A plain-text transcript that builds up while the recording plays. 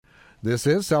This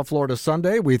is South Florida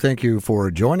Sunday. We thank you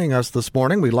for joining us this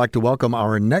morning. We'd like to welcome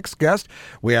our next guest.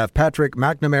 We have Patrick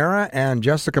McNamara and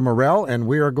Jessica Morell, and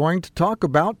we are going to talk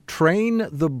about Train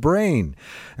the Brain.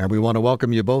 And we want to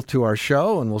welcome you both to our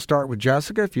show, and we'll start with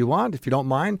Jessica, if you don't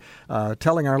mind,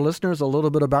 telling our listeners a little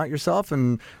bit about yourself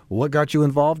and what got you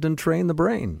involved in Train the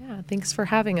Brain. Yeah, thanks for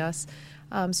having us.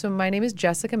 So my name is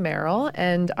Jessica Morell,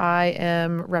 and I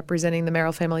am representing the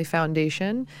Morell Family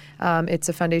Foundation. It's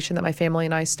a foundation that my family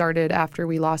and I started after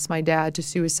we lost my dad to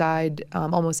suicide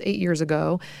almost 8 years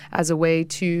ago as a way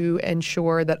to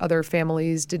ensure that other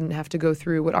families didn't have to go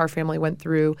through what our family went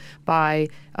through by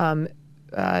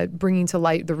bringing to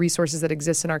light the resources that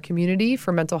exist in our community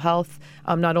for mental health,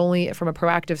 not only from a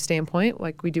proactive standpoint,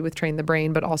 like we do with Train the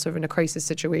Brain, but also in a crisis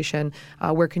situation,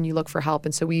 where can you look for help?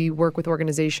 And so we work with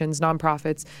organizations,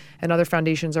 nonprofits, and other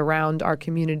foundations around our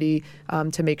community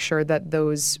to make sure that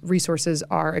those resources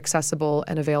are accessible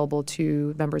and available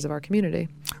to members of our community.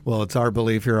 Well, it's our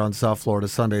belief here on South Florida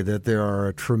Sunday that there are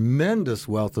a tremendous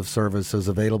wealth of services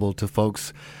available to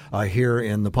folks here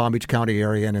in the Palm Beach County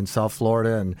area and in South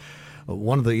Florida. And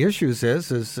one of the issues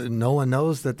is no one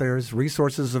knows that there's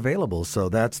resources available. So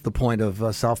that's the point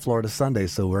of South Florida Sunday.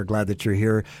 So we're glad that you're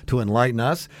here to enlighten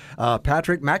us.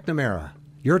 Patrick McNamara,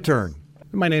 your turn.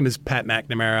 My name is Pat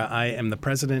McNamara. I am the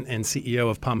president and CEO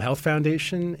of Palm Health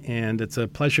Foundation, and it's a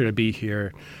pleasure to be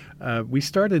here. We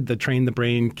started the Train the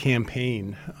Brain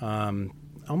campaign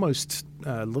almost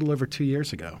a little over 2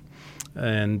 years ago.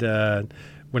 And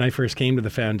when I first came to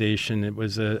the foundation, it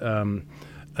was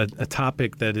a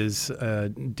topic that is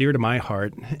dear to my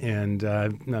heart, and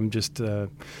I'm just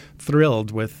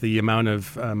thrilled with the amount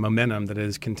of momentum that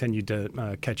has continued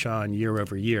to catch on year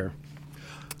over year.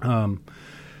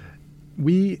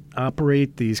 We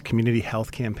operate these community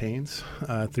health campaigns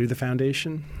through the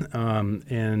foundation,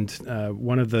 and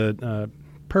one of the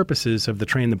purposes of the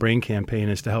Train the Brain campaign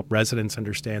is to help residents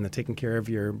understand that taking care of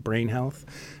your brain health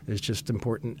is just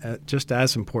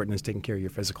as important as taking care of your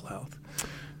physical health.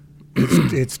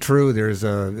 It's true.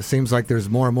 It seems like there's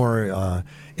more and more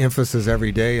emphasis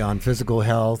every day on physical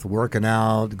health, working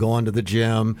out, going to the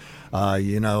gym.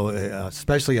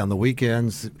 Especially on the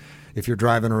weekends, if you're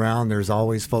driving around, there's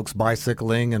always folks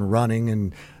bicycling and running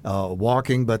and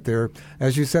walking. But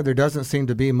as you said, there doesn't seem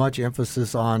to be much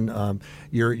emphasis on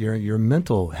your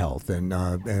mental health and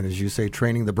as you say,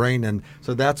 training the brain. And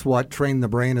so that's what Train the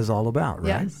Brain is all about,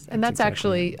 right? Yes, and that's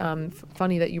actually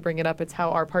funny that you bring it up. It's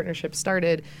how our partnership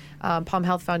started. Palm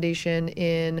Health Foundation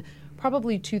in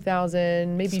probably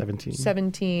 2000, maybe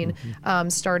 17,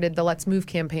 started the Let's Move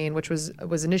campaign, which was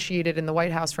initiated in the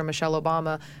White House from Michelle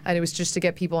Obama, and it was just to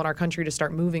get people in our country to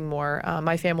start moving more.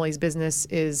 My family's business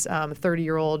is a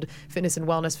 30-year-old fitness and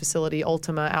wellness facility,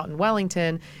 Ultima, out in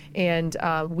Wellington, and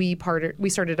we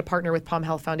started to partner with Palm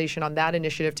Health Foundation on that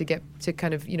initiative to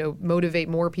kind of motivate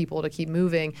more people to keep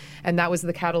moving, and that was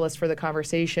the catalyst for the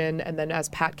conversation. And then as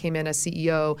Pat came in as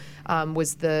CEO,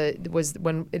 was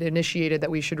when it initiated that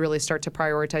we should really start to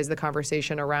prioritize the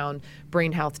conversation around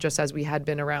brain health, just as we had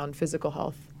been around physical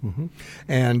health. Mm-hmm.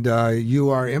 And you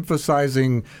are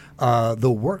emphasizing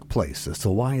the workplace.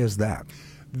 So why is that?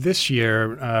 This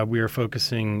year, we are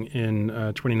focusing in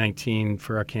 2019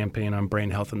 for our campaign on brain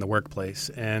health in the workplace.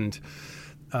 And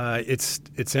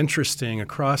it's interesting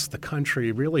across the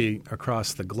country, really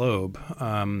across the globe.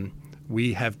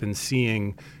 We have been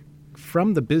seeing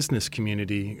from the business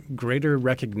community greater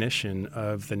recognition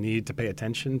of the need to pay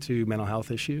attention to mental health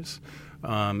issues,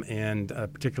 and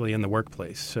particularly in the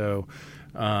workplace. So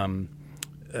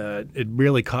it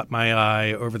really caught my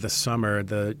eye over the summer.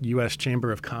 The U.S.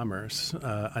 Chamber of Commerce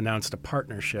announced a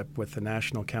partnership with the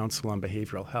National Council on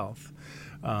Behavioral Health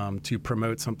to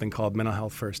promote something called mental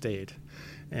health first aid.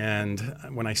 And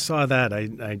when I saw that,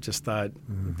 I just thought,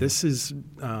 this is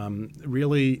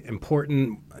really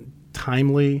important,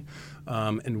 timely,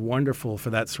 and wonderful for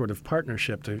that sort of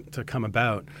partnership to come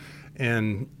about.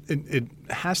 And it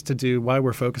has to do, why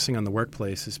we're focusing on the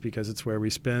workplace is because it's where we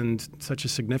spend such a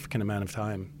significant amount of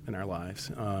time in our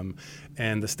lives.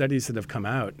 And the studies that have come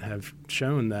out have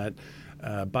shown that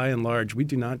by and large, we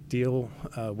do not deal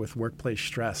with workplace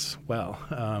stress well.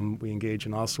 We engage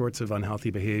in all sorts of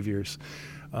unhealthy behaviors.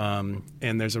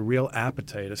 And there's a real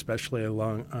appetite, especially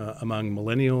among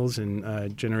millennials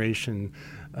and Generation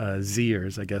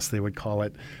Zers, I guess they would call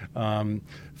it,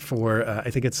 for I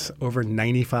think it's over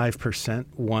 95%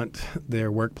 want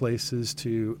their workplaces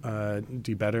to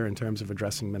do better in terms of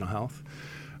addressing mental health.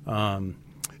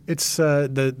 It's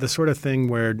the sort of thing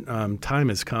where time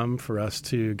has come for us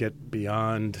to get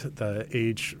beyond the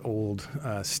age-old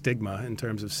stigma in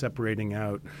terms of separating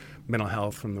out mental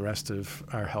health from the rest of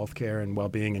our healthcare and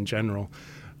well-being in general.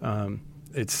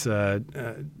 it's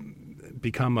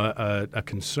become a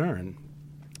concern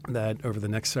that over the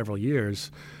next several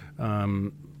years,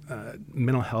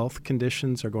 mental health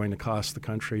conditions are going to cost the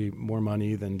country more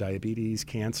money than diabetes,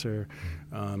 cancer,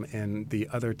 and the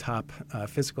other top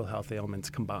physical health ailments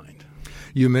combined.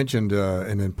 You mentioned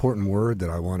an important word that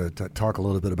I wanted to talk a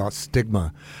little bit about,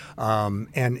 stigma.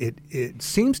 And it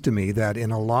seems to me that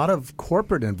in a lot of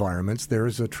corporate environments,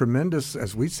 there's a tremendous,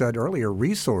 as we said earlier,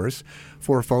 resource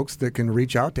for folks that can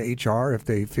reach out to HR if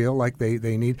they feel like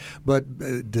they need.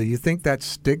 But do you think that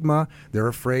stigma, they're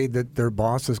afraid that their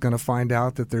boss is going to find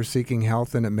out that they're seeking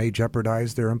health and it may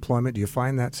jeopardize their employment? Do you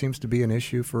find that seems to be an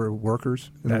issue for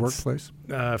workers in the workplace?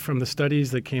 From the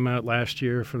studies that came out last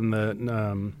year from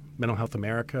the Mental Health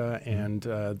America and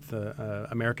the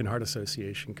American Heart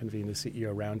Association convened a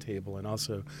CEO roundtable and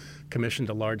also commissioned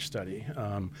a large study.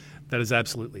 That is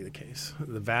absolutely the case.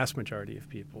 The vast majority of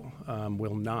people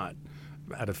will not,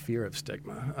 out of fear of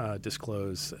stigma,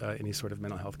 disclose any sort of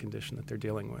mental health condition that they're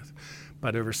dealing with.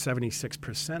 But over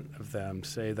 76% of them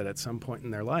say that at some point in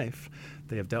their life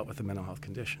they have dealt with a mental health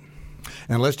condition.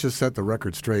 And let's just set the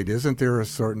record straight. Isn't there a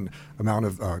certain amount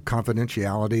of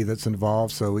confidentiality that's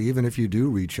involved? So even if you do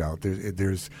reach out,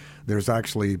 there's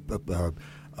actually, I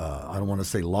don't want to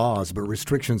say laws, but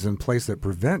restrictions in place that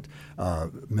prevent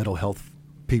mental health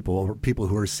people or people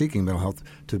who are seeking mental health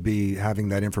to be having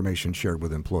that information shared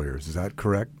with employers. Is that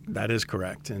correct? That is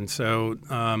correct. And so,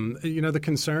 the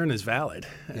concern is valid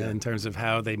in terms of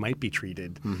how they might be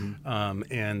treated. Mm-hmm.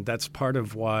 And that's part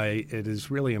of why it is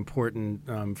really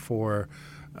important for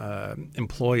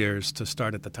employers to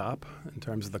start at the top in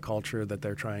terms of the culture that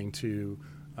they're trying to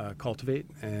cultivate.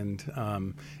 And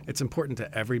it's important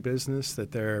to every business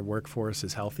that their workforce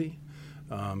is healthy.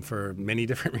 For many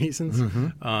different reasons,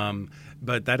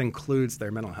 but that includes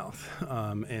their mental health.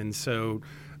 And so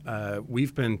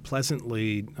we've been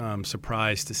pleasantly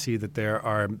surprised to see that there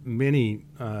are many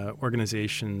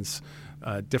organizations,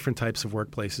 different types of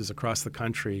workplaces across the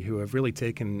country who have really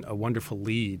taken a wonderful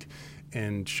lead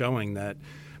in showing that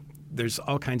there's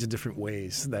all kinds of different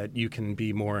ways that you can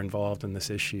be more involved in this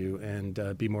issue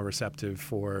and be more receptive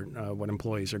for what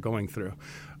employees are going through.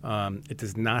 It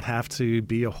does not have to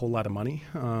be a whole lot of money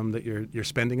that you're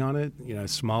spending on it.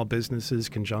 Small businesses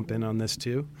can jump in on this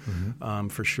too,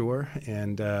 for sure.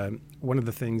 And one of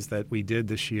the things that we did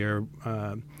this year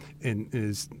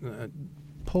is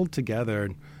pulled together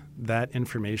that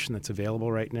information that's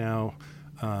available right now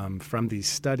from these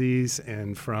studies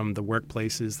and from the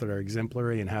workplaces that are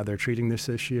exemplary and how they're treating this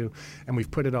issue. And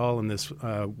we've put it all in this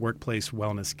workplace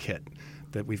wellness kit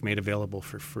that we've made available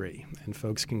for free. And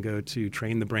folks can go to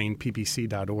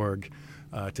trainthebrainppc.org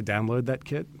to download that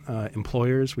kit.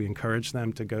 Employers, we encourage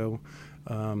them to go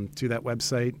to that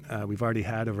website. We've already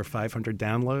had over 500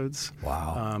 downloads.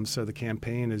 Wow. So the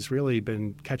campaign has really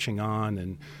been catching on,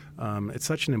 and it's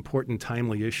such an important,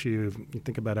 timely issue. You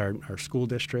think about our school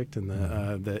district and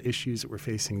the issues that we're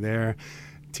facing there.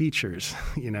 Teachers,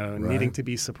 needing to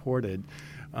be supported.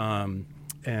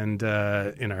 And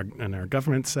in our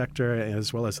government sector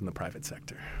as well as in the private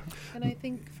sector. And I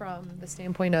think from the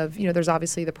standpoint of, there's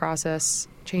obviously the process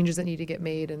changes that need to get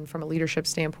made, and from a leadership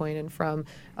standpoint, and from,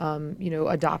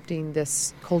 adopting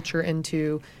this culture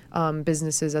into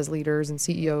businesses as leaders and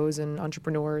CEOs and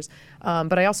entrepreneurs.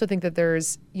 But I also think that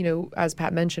there's, as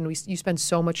Pat mentioned, you spend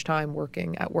so much time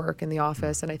working at work in the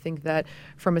office. And I think that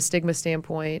from a stigma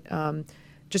standpoint,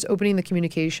 just opening the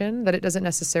communication, that it doesn't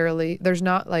necessarily, there's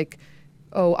not like,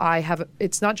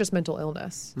 it's not just mental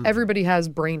illness. Mm-hmm. Everybody has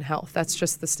brain health. That's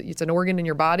just it's an organ in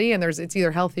your body, and it's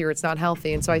either healthy or it's not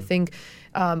healthy. And so I think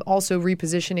also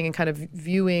repositioning and kind of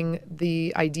viewing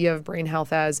the idea of brain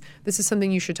health as this is something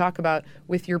you should talk about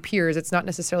with your peers. It's not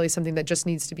necessarily something that just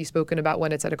needs to be spoken about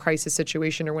when it's at a crisis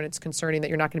situation or when it's concerning that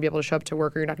you're not going to be able to show up to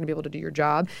work or you're not going to be able to do your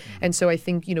job. Mm-hmm. And so I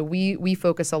think, we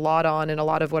focus a lot on, and a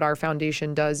lot of what our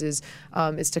foundation does is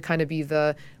to kind of be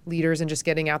the leaders and just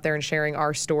getting out there and sharing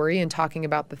our story and talking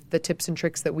about the tips and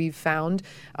tricks that we've found.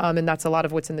 And that's a lot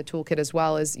of what's in the toolkit as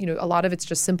well, is, a lot of it's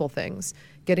just simple things.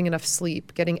 Getting enough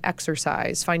sleep, getting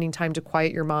exercise, finding time to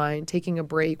quiet your mind, taking a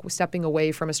break, stepping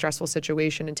away from a stressful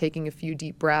situation and taking a few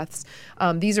deep breaths.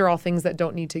 These are all things that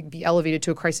don't need to be elevated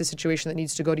to a crisis situation that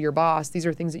needs to go to your boss. These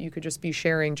are things that you could just be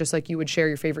sharing, just like you would share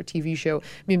your favorite TV show.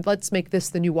 I mean, let's make this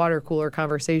the new water cooler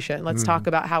conversation. Let's talk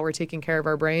about how we're taking care of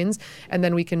our brains, and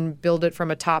then we can build it from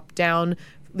a top-down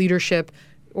leadership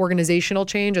organizational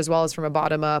change as well as from a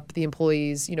bottom up, the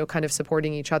employees, kind of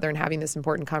supporting each other and having this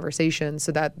important conversation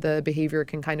so that the behavior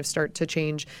can kind of start to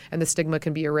change and the stigma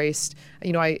can be erased.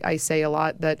 I say a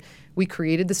lot that we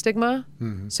created the stigma,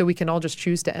 so we can all just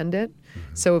choose to end it.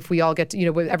 So if we all get to,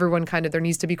 with everyone there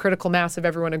needs to be critical mass of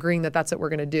everyone agreeing that that's what we're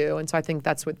going to do. And so I think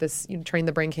that's what this Train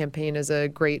the Brain campaign is a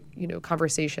great,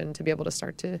 conversation to be able to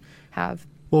start to have.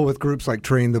 Well, with groups like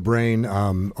Train the Brain,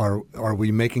 are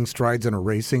we making strides in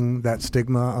erasing that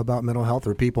stigma about mental health?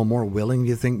 Are people more willing,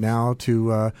 you think, now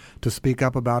to speak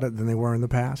up about it than they were in the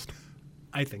past?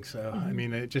 I think so. I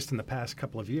mean, just in the past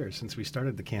couple of years since we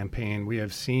started the campaign, we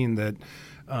have seen that,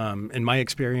 in my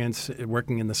experience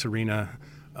working in this arena,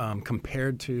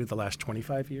 compared to the last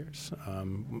 25 years,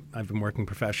 I've been working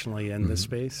professionally in this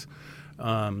space.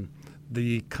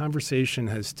 The conversation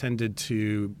has tended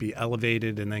to be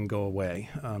elevated and then go away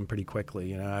pretty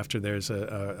quickly. After there's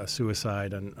a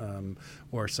suicide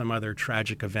or some other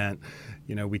tragic event,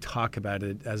 we talk about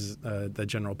it as the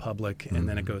general public, and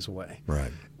then it goes away.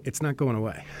 Right. It's not going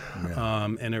away. Yeah.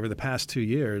 And over the past 2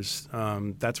 years,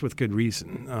 that's with good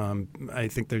reason. I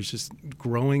think there's just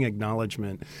growing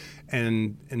acknowledgement.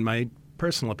 And in my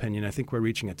personal opinion, I think we're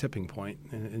reaching a tipping point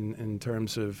in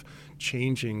terms of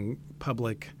changing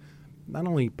not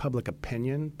only public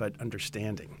opinion, but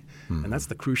understanding. And that's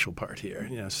the crucial part here.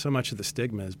 So much of the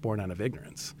stigma is born out of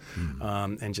ignorance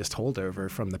and just holdover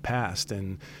from the past.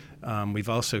 And we've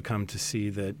also come to see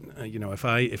that,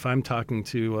 if I'm talking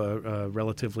to a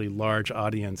relatively large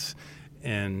audience,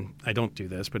 and I don't do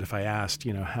this, but if I asked,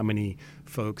 how many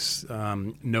folks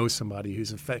know somebody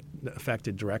who's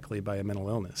affected directly by a mental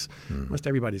illness, almost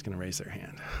everybody's going to raise their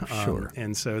hand. Sure.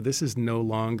 And so this is no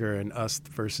longer an us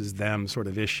versus them sort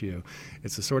of issue.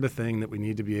 It's the sort of thing that we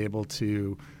need to be able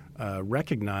to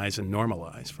recognize and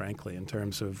normalize, frankly, in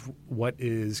terms of what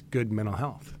is good mental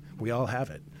health. We all have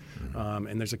it.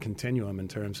 And there's a continuum in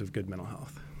terms of good mental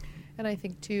health. And I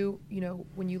think too,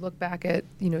 when you look back at,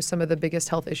 some of the biggest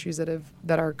health issues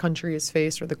that our country has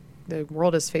faced or the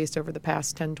world has faced over the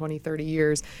past 10, 20, 30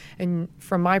 years. And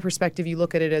from my perspective, you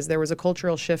look at it as there was a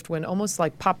cultural shift when almost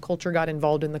like pop culture got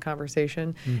involved in the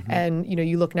conversation. And,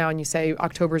 you look now and you say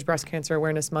October's Breast Cancer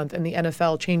Awareness Month, and the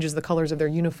NFL changes the colors of their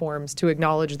uniforms to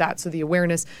acknowledge that. So the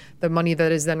awareness, the money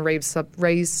that is then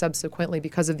raised subsequently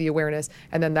because of the awareness,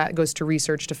 and then that goes to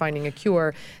research to finding a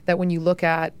cure, that when you look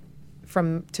at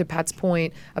to Pat's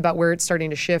point about where it's starting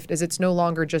to shift is it's no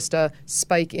longer just a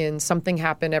spike in something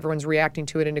happened, everyone's reacting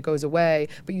to it and it goes away,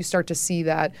 but you start to see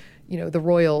that, the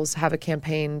Royals have a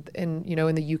campaign in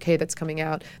the UK that's coming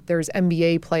out. There's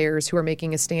NBA players who are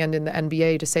making a stand in the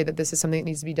NBA to say that this is something that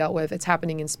needs to be dealt with. It's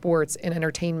happening in sports, in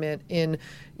entertainment, in,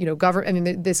 government. I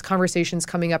mean, this conversation's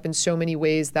coming up in so many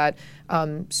ways that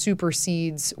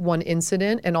supersedes one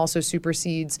incident and also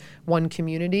supersedes one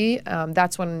community.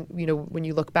 That's when, when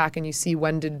you look back and you see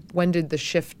when did the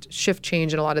shift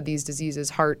change in a lot of these diseases,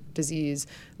 heart disease,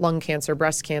 lung cancer,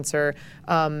 breast cancer,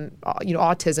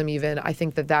 autism even. I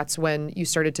think that's when you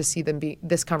started to see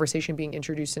this conversation being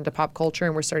introduced into pop culture,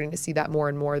 and we're starting to see that more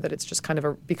and more, that it's just kind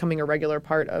of becoming a regular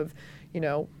part of,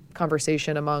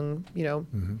 conversation among,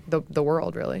 the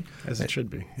world, really. As it should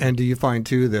be. And do you find,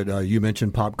 too, that you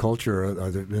mentioned pop culture,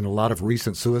 there have been a lot of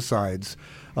recent suicides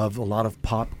of a lot of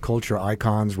pop culture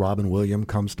icons. Robin Williams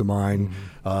comes to mind,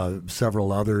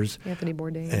 several others. Anthony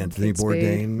Bourdain.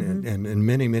 And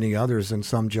many, many others, and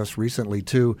some just recently,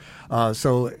 too.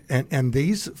 And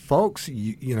these folks,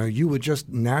 you would just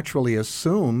naturally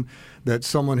assume that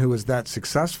someone who is that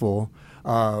successful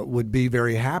would be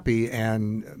very happy,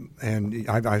 and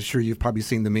I'm sure you've probably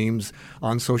seen the memes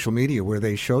on social media where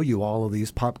they show you all of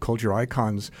these pop culture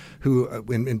icons who,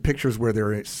 in pictures where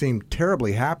they seem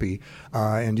terribly happy.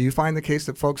 And do you find the case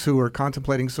that folks who are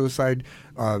contemplating suicide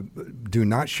do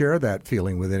not share that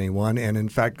feeling with anyone, and in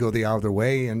fact go the other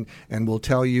way and will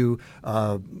tell you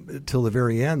till the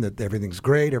very end that everything's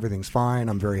great, everything's fine,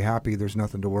 I'm very happy, there's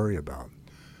nothing to worry about?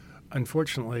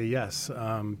 Unfortunately, yes.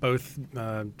 Both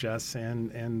Jess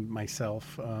and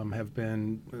myself have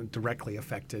been directly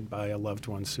affected by a loved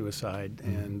one's suicide.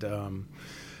 And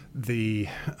the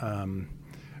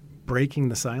breaking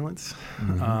the silence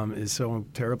is so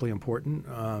terribly important.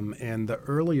 And the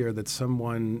earlier that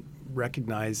someone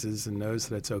recognizes and knows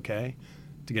that it's okay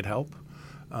to get help,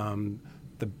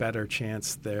 the better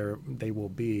chance they will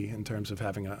be in terms of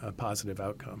having a positive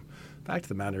outcome. The fact of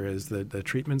the matter is that the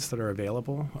treatments that are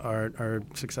available are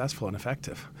successful and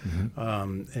effective,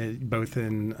 both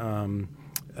in,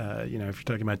 if you're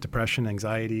talking about depression,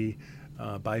 anxiety,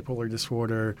 bipolar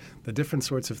disorder, the different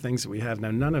sorts of things that we have. Now,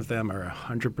 none of them are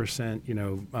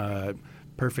 100%,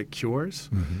 perfect cures,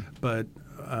 but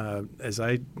as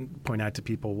I point out to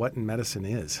people, what in medicine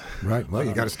is. Right. Well,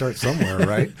 you got to start somewhere,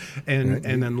 right? And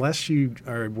unless you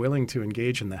are willing to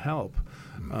engage in the help,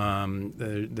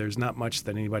 there's not much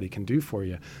that anybody can do for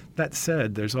you. That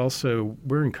said,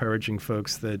 we're encouraging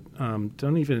folks that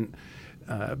don't even,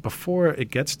 before it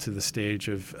gets to the stage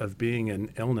of being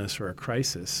an illness or a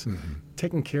crisis,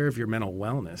 taking care of your mental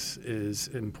wellness is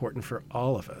important for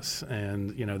all of us.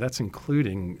 And, that's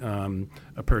including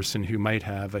a person who might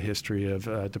have a history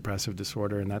of depressive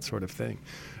disorder and that sort of thing.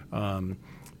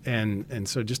 And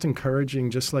so just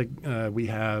encouraging, just like we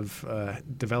have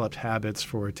developed habits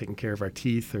for taking care of our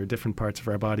teeth or different parts of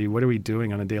our body, what are we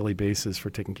doing on a daily basis for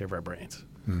taking care of our brains?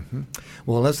 Mm-hmm.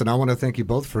 Well, listen, I want to thank you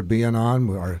both for being on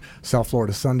our South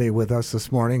Florida Sunday with us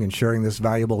this morning and sharing this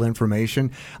valuable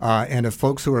information. And if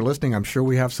folks who are listening, I'm sure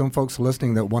we have some folks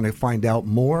listening that want to find out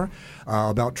more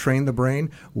about Train the Brain.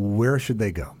 Where should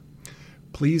they go?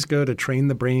 Please go to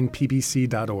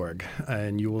trainthebrainpbc.org,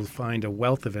 and you will find a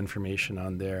wealth of information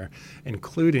on there,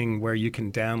 including where you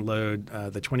can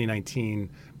download the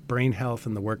 2019 Brain Health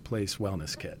in the Workplace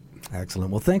Wellness Kit. Excellent.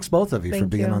 Well, thanks both of you for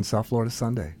being you. on South Florida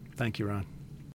Sunday. Thank you, Ron.